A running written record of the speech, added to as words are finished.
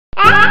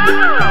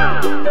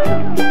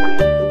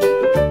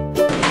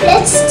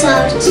Let's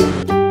start.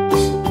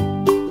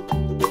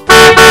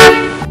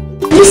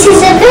 This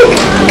is a big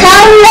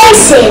car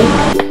racing.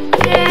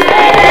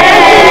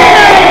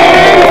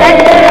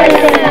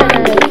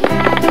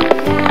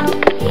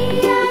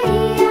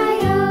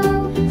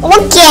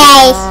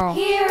 Okay.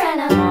 Here and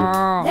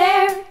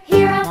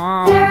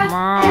there,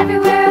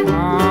 everywhere.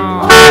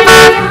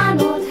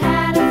 McDonald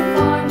had a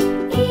farm.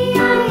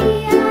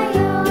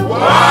 E-I-E-I-O.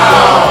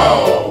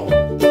 Wow!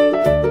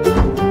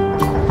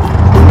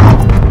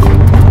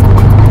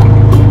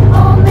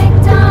 Oh,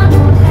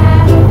 McDonald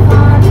had a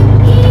farm.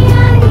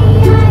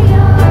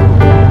 E-I-E-I-O.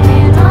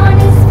 And on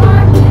his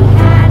farm he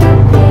had a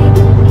pig.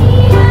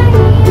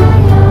 E-I-E-I-O.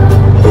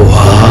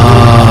 Wow!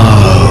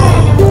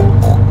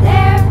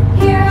 There,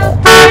 here,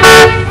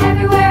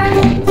 everywhere.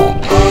 Oh,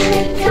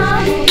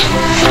 McDonald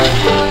had a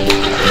farm.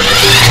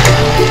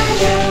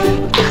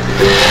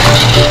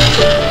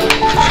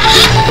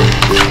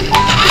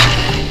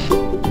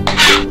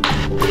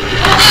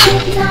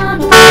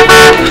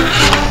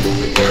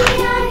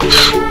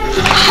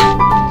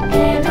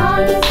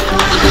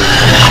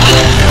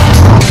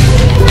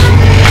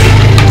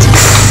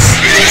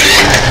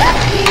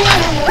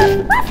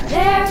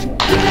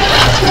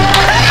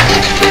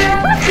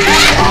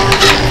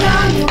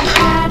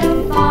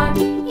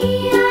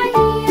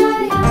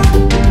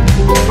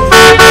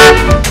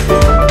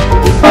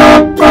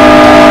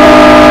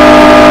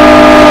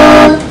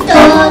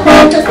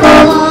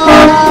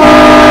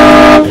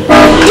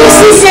 This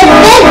is a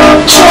big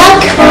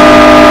truck.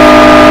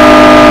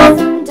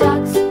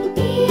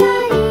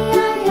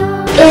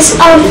 Is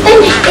open,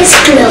 is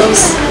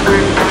closed.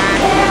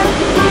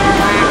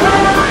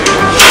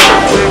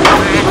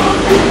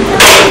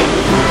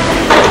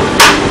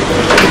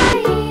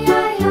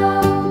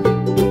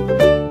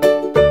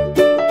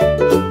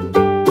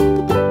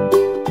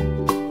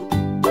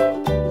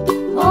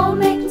 Old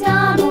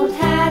MacDonald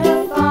had a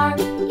farm,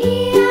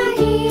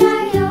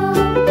 E-I-E-I-O.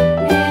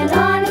 And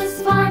on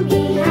his farm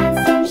he had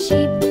some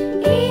sheep,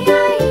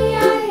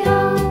 E-I-E-I-O.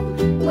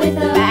 With a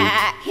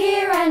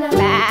here and a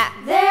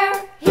there,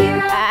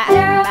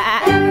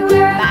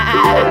 everywhere.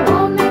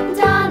 Old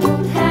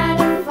MacDonald had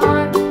a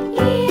farm,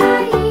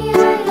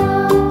 E-I-E-I-O.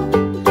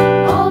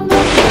 Old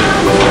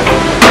MacDonald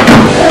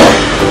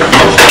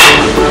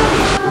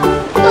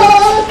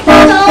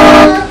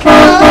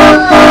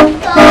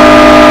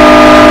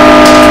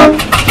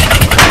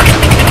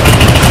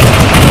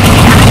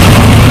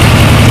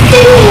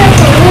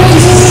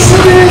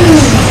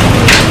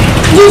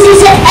This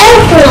is an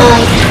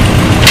airplane.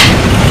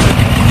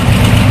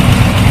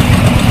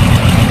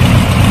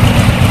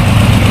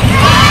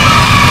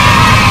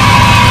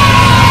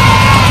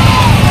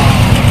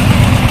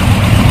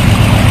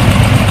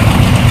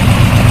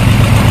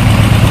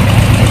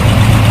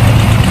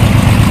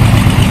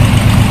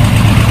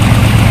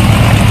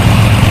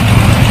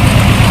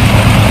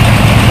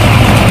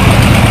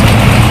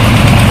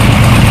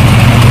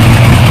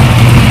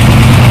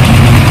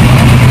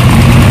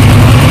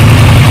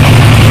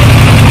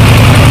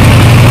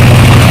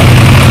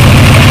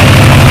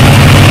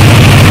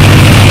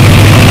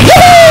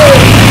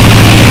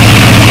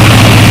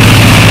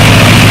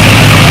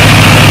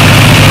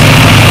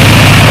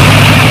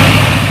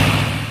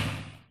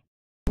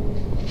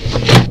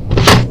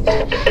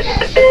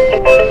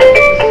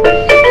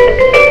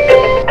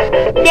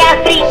 De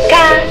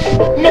África,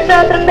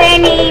 nosotros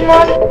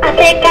venimos,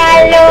 hace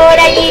calor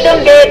allí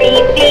donde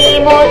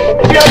vivimos.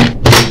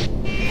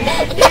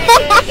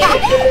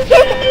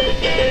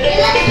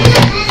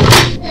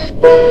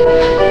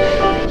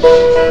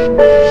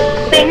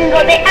 Vengo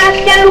de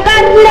Asia,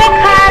 lugar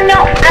lejano,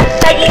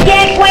 hasta allí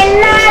llego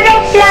en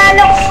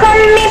aeroplano, con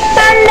mi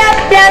panda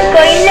blanco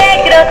y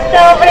negro,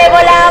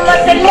 sobrevolamos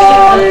el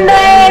mundo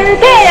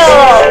entero.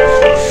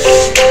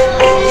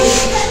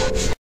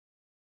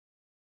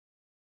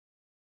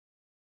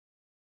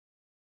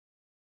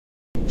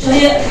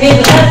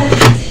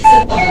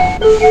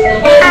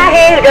 A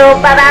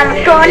Europa vamos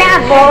con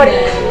amor,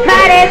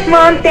 mares,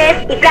 montes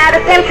y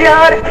prados en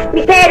flor.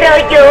 Mi perro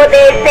y yo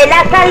desde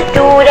las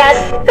alturas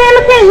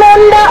vemos el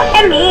mundo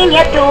en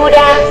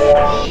miniatura.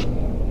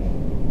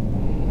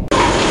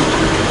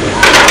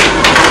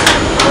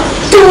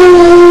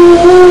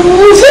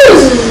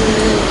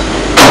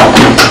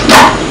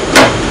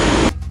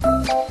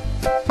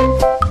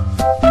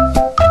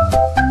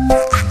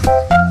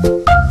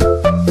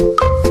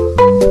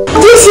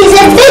 This is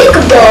a big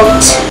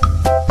boat.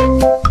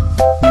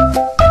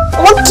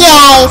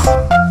 Okay.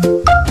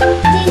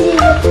 This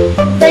is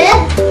a bed.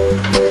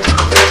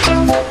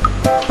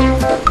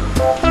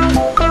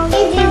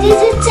 This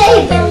is a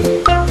table.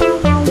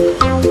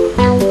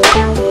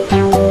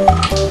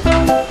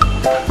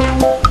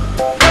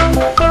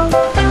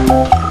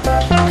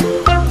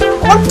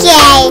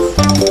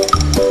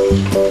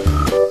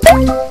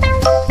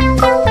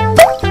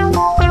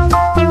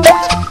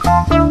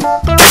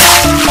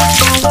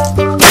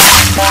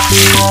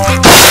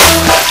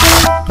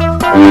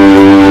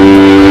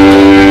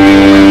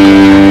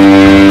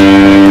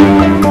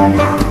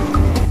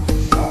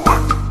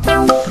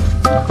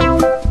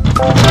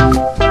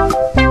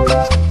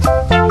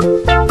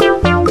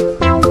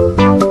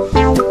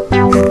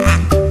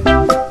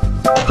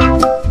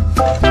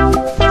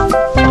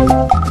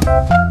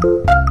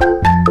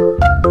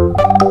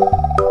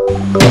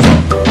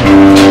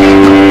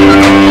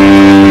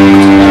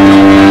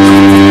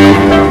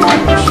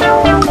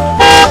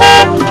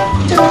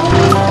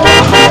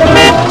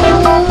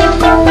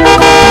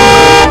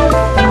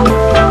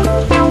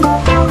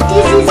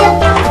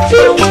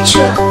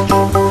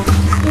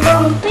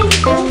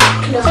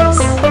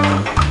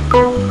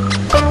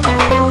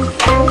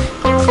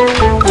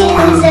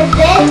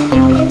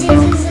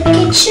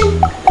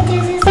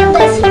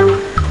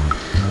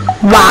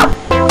 Wow!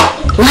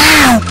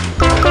 Wow!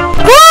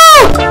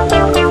 Woo!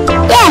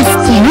 Yes,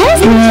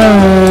 yes!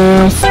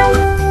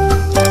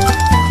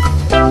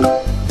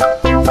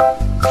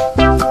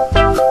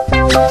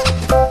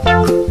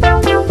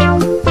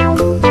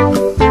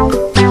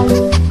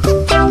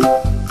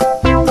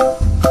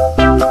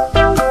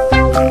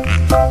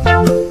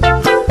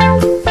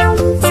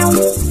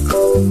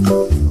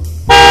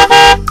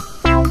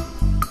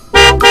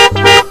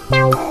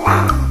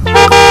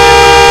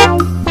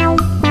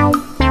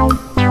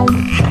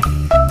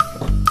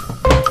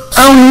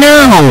 Oh no!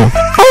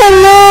 Oh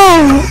no!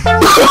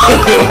 This is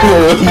a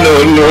boat.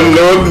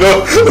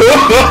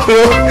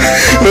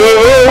 It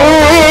is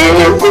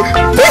the boat.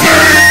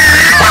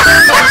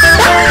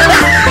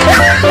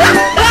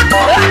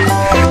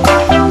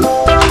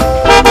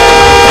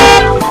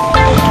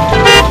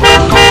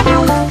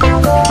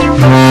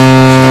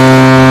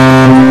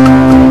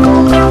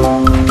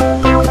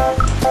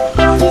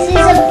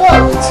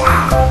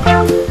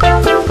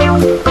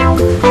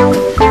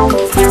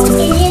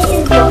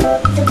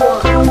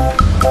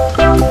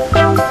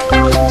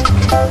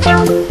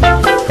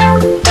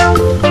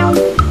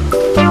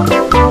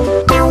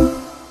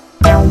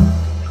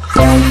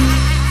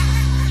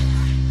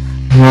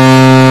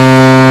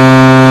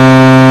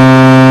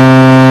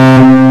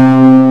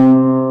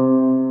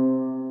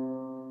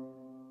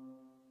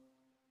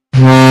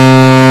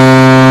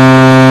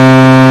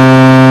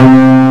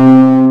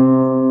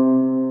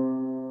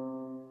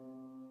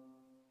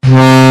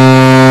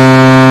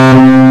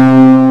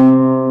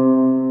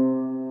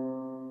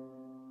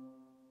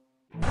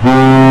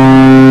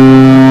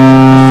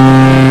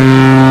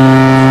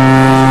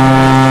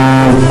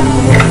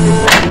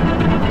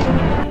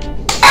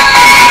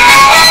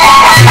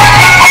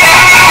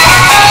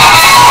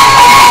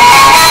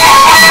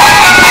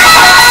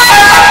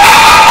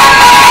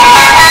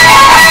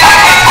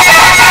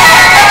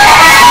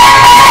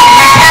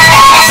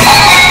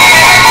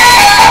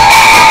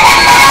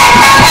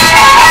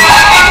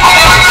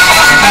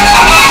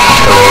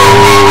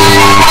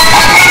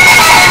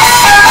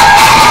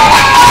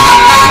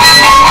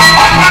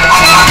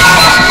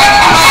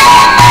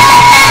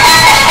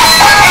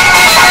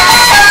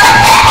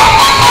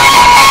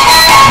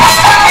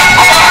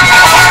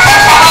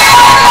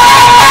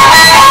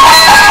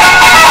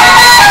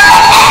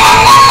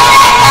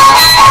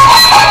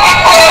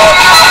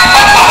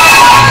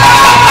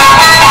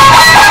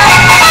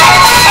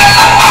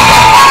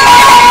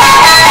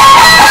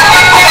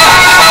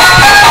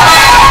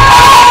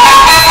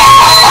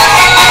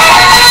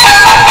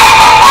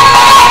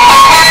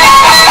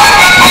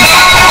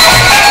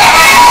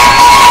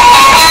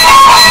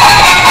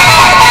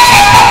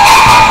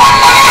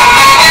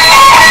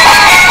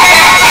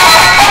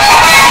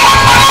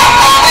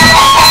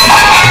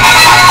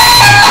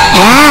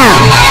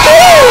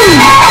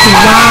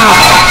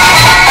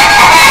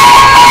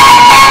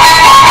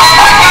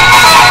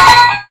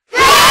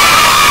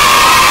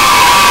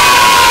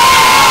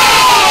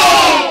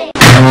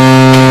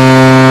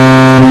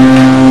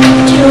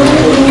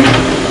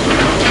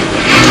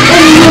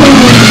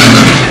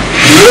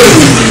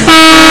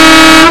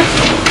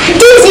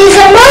 This is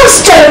a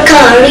monster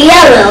car,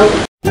 yellow.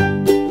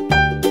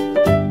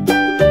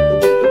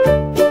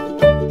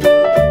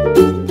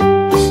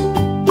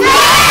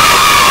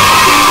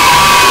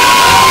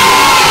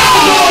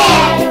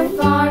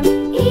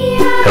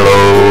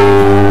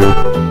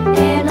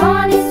 And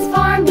on his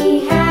farm he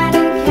had a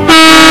cow,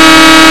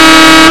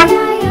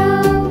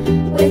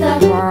 with a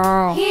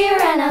here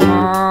and a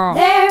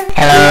there,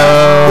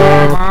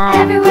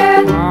 everywhere.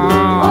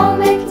 Old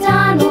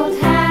MacDonald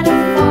had a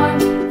farm,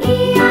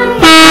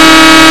 E-I-O.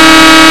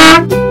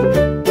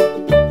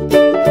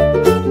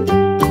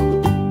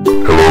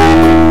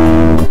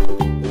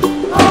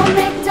 Old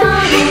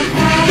MacDonald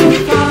had a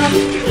farm,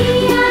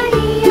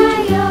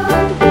 E-I-E-I-O.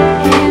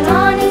 And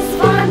on his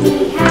farm he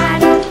had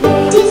a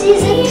pig. This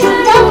is a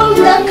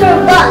double-decker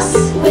bus.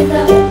 With a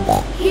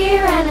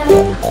here and a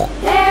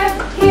there,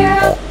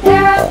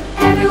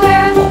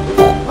 everywhere.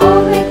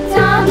 Old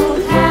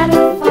MacDonald had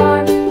a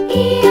farm,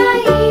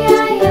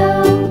 E-I-E-I-O.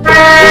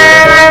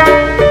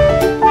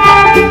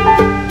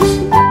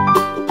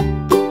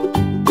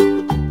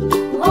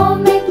 Old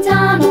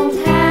MacDonald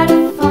had a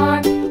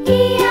farm,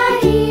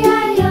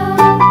 E-I-E-I-O.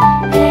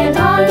 And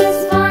on his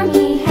farm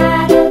he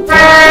had a dog,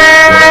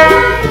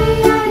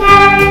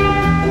 E-I-E-I-O.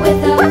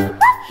 With a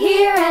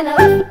here and a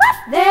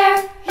there,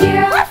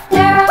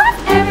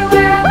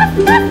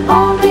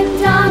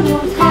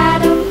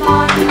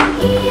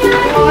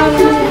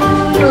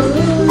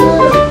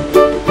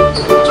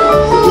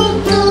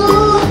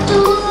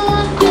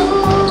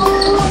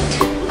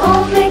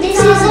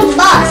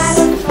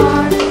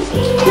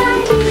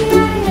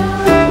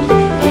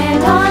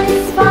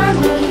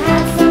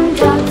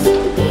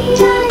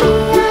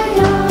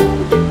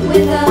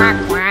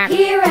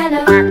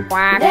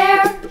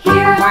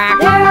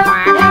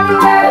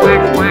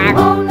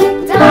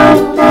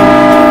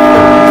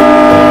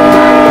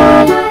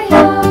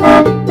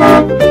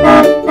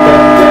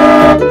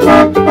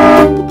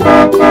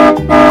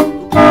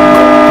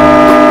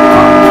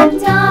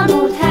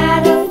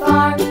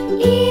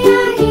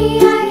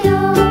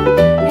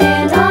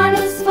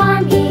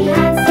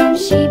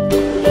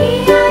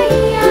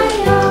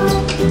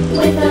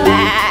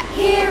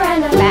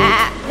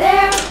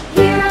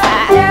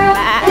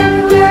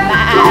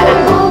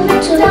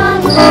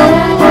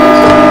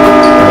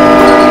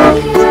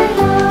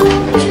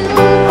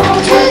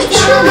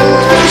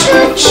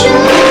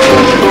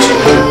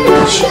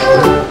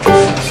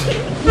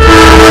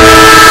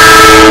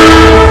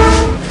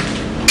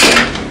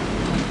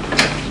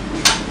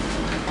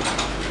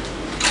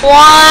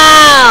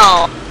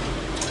 Wow!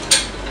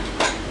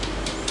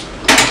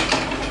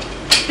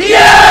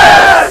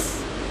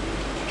 Yes!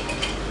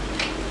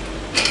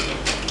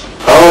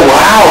 Oh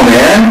wow,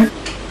 man!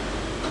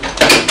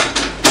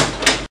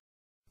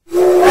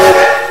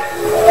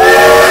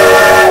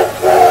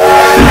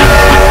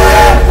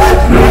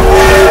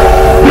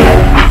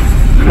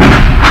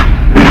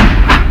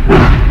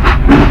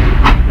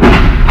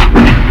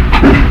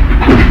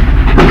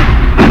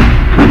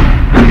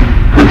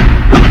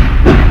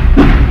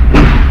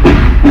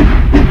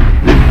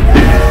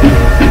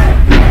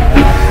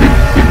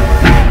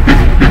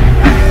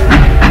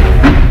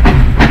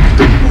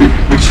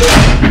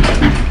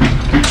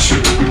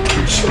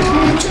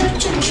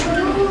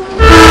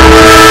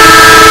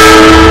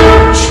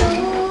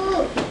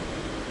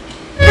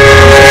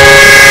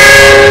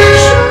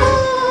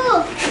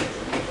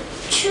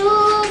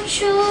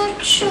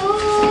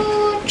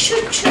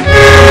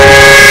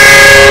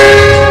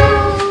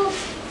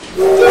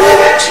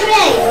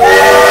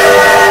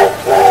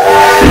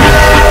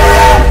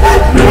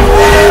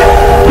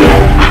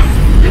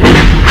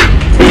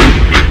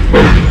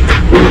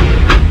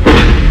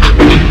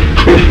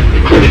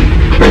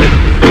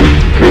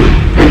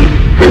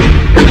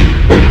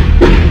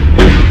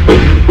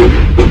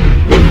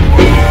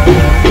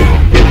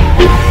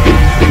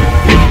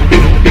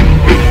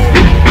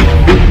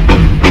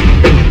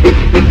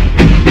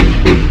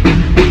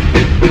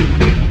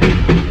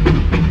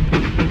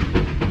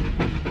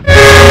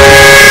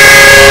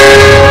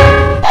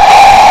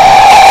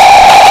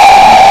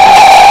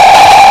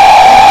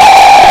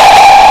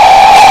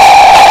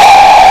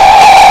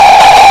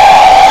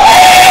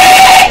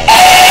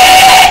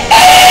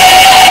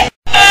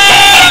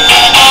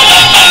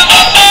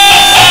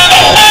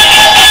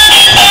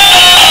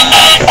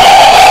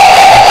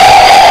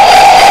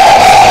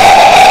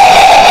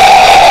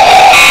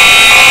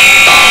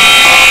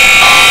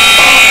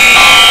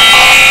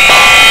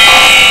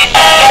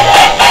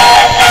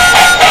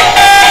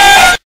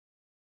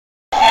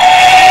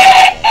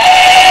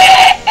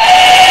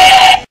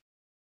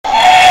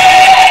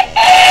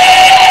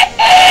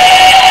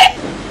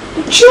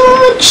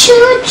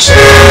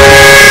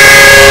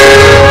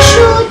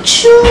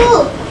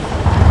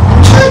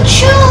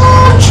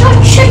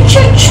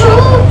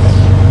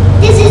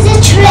 This is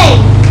a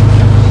train.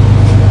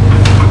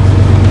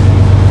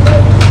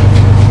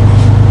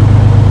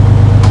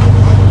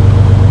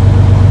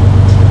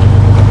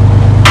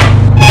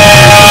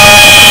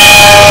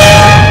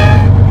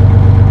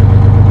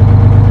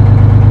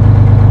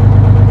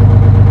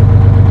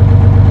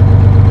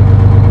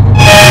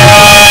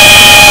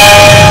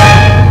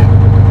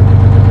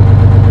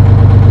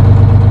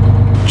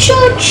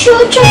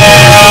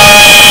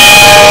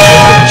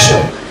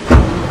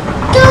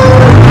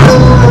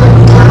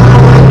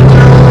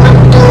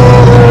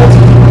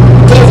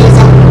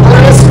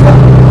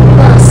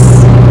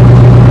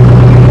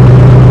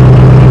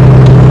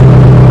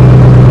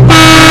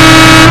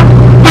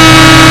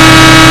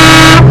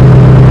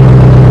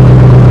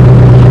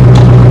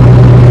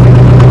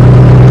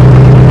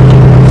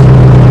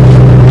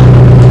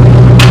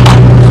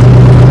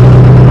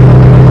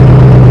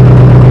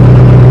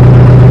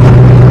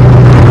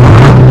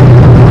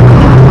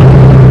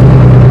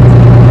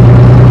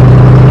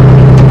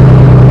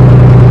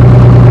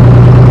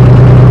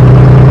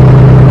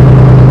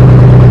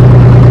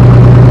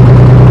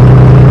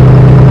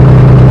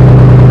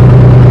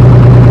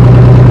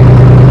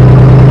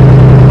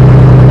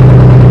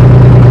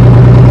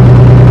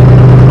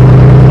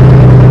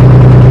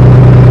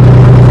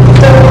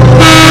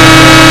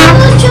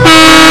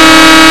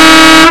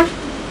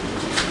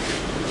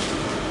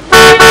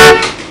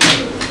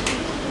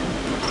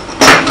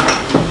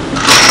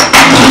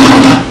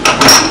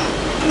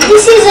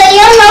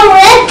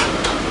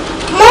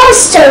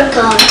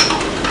 Circle.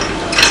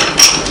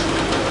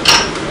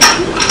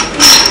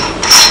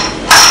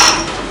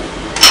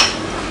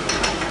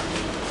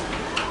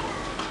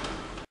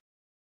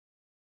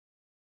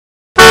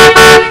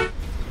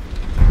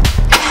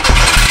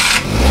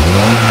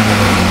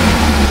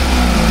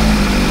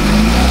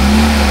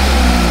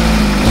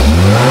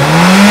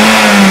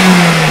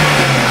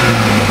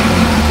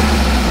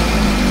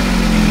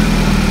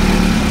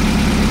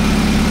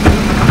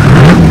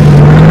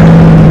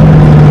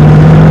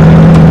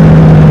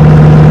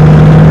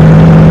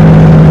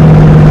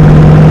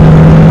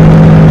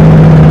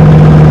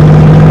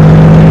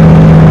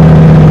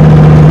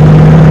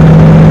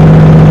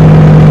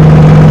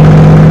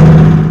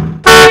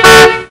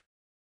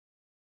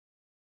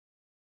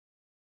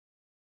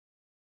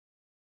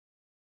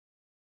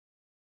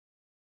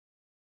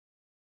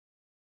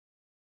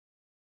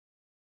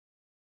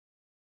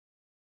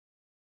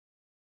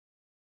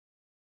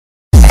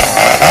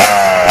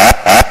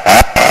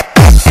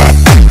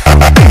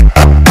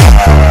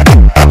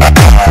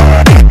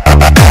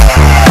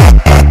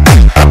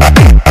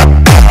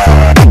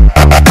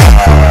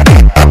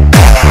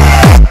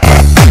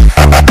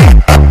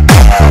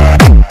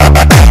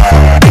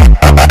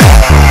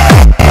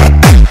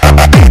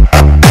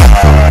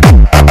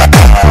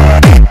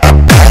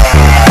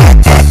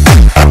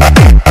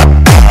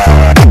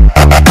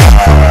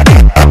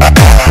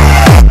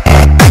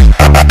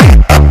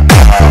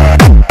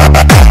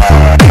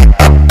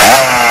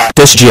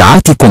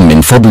 تشجيعاتكم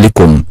من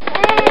فضلكم.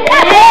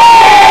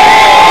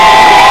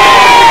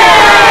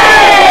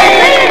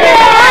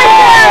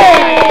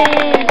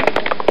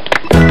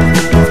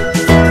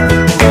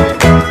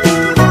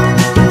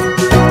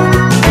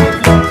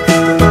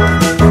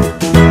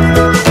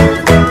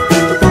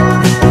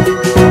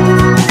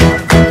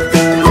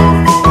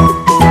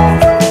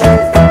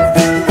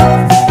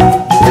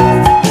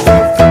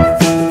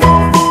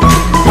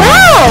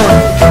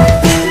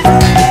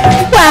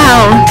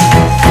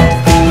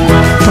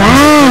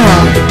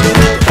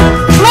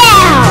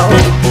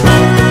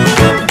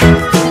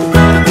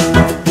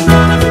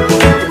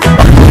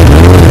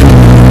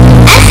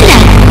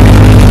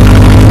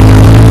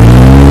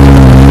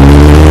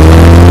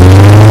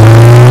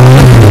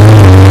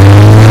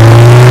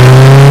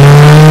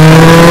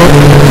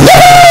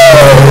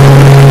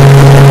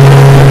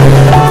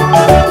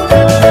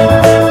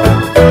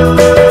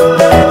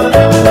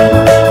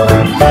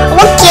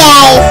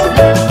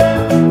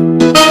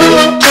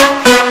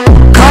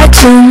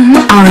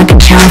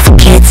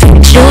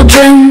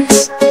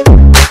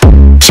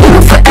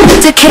 Channel for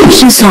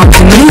education, songs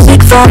and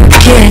music for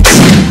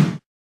kids.